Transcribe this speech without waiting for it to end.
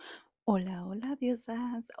Hola, hola,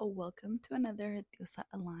 Diosas. Welcome to another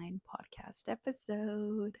Diosa.Align podcast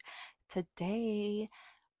episode. Today,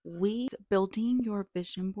 we building your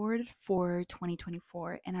vision board for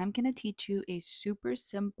 2024, and I'm going to teach you a super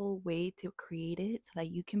simple way to create it so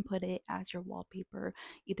that you can put it as your wallpaper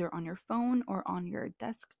either on your phone or on your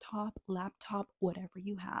desktop, laptop, whatever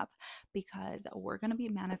you have, because we're going to be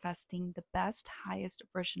manifesting the best, highest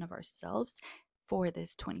version of ourselves for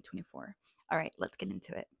this 2024. All right, let's get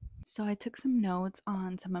into it. So, I took some notes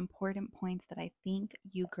on some important points that I think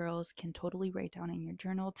you girls can totally write down in your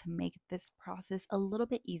journal to make this process a little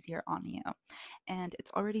bit easier on you. And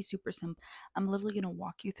it's already super simple. I'm literally going to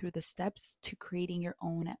walk you through the steps to creating your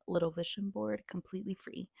own little vision board completely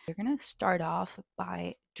free. You're going to start off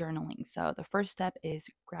by journaling. So, the first step is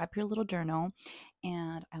grab your little journal,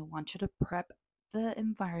 and I want you to prep the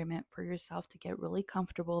environment for yourself to get really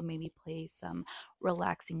comfortable. Maybe play some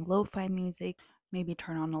relaxing lo-fi music, maybe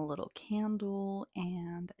turn on a little candle,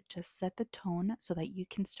 and just set the tone so that you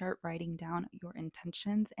can start writing down your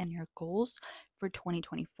intentions and your goals for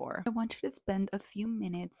 2024. I want you to spend a few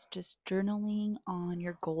minutes just journaling on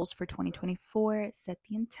your goals for 2024, set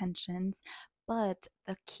the intentions. But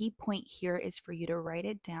the key point here is for you to write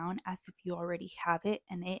it down as if you already have it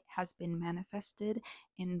and it has been manifested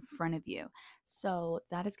in front of you. So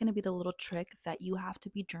that is going to be the little trick that you have to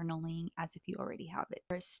be journaling as if you already have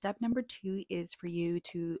it. Step number 2 is for you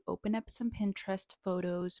to open up some Pinterest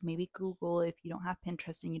photos, maybe Google if you don't have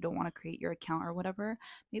Pinterest and you don't want to create your account or whatever.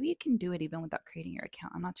 Maybe you can do it even without creating your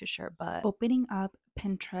account. I'm not too sure, but opening up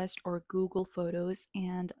Pinterest or Google Photos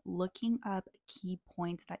and looking up key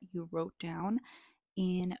points that you wrote down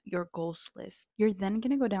in your goals list. You're then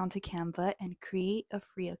going to go down to Canva and create a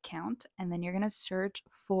free account, and then you're going to search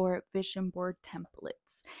for vision board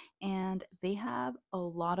templates. And they have a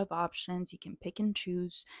lot of options. You can pick and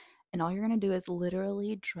choose. And all you're going to do is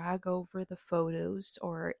literally drag over the photos,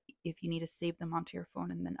 or if you need to save them onto your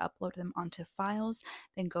phone and then upload them onto files,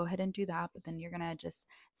 then go ahead and do that. But then you're going to just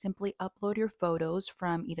simply upload your photos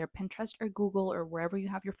from either Pinterest or Google or wherever you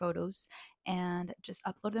have your photos, and just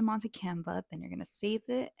upload them onto Canva. Then you're going to save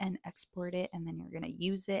it and export it, and then you're going to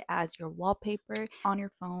use it as your wallpaper on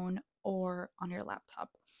your phone or on your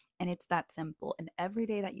laptop. And it's that simple. And every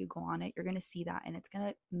day that you go on it, you're going to see that, and it's going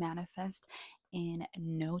to manifest in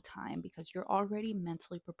no time because you're already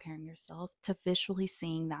mentally preparing yourself to visually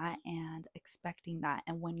seeing that and expecting that.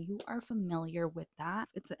 And when you are familiar with that,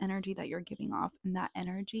 it's the energy that you're giving off, and that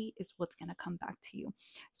energy is what's going to come back to you.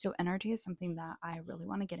 So, energy is something that I really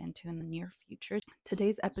want to get into in the near future.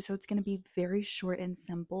 Today's episode is going to be very short and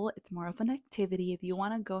simple. It's more of an activity. If you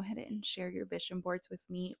want to go ahead and share your vision boards with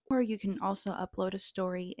me, or you can also upload a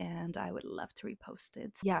story and I would love to repost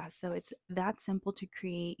it. Yeah, so it's that simple to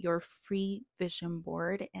create your free vision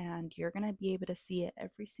board, and you're going to be able to see it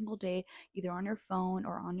every single day, either on your phone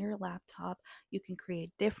or on your laptop. You can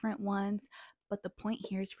create different ones. But the point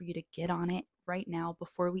here is for you to get on it right now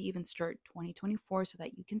before we even start 2024 so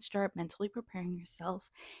that you can start mentally preparing yourself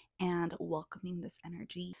and welcoming this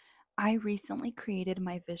energy. I recently created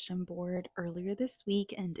my vision board earlier this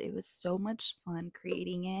week, and it was so much fun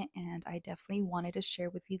creating it. And I definitely wanted to share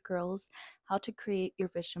with you girls how to create your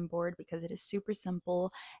vision board because it is super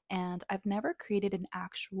simple. And I've never created an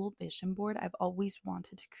actual vision board. I've always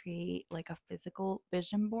wanted to create like a physical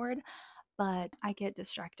vision board, but I get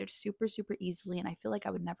distracted super, super easily. And I feel like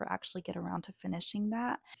I would never actually get around to finishing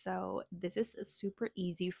that. So, this is a super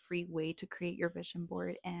easy, free way to create your vision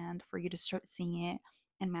board and for you to start seeing it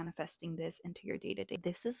and manifesting this into your day to day.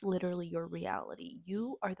 This is literally your reality.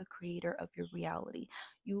 You are the creator of your reality.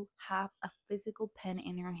 You have a physical pen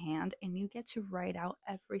in your hand and you get to write out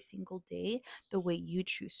every single day the way you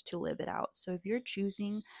choose to live it out. So, if you're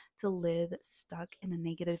choosing to live stuck in a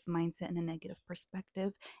negative mindset and a negative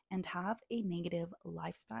perspective and have a negative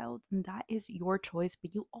lifestyle, then that is your choice.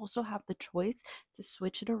 But you also have the choice to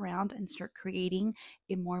switch it around and start creating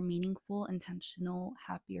a more meaningful, intentional,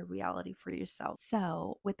 happier reality for yourself. So,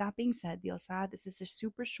 with that being said, Diosa, this is a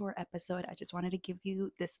super short episode. I just wanted to give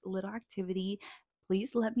you this little activity.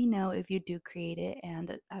 Please let me know if you do create it,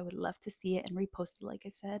 and I would love to see it and repost it, like I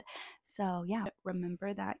said. So, yeah,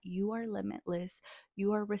 remember that you are limitless,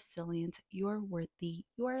 you are resilient, you are worthy,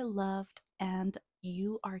 you are loved, and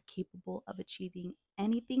you are capable of achieving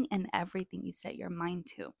anything and everything you set your mind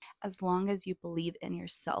to, as long as you believe in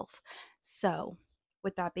yourself. So,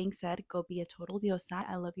 with that being said, go be a total diosa.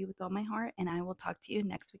 I love you with all my heart, and I will talk to you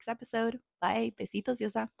next week's episode. Bye. Besitos,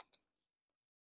 diosa.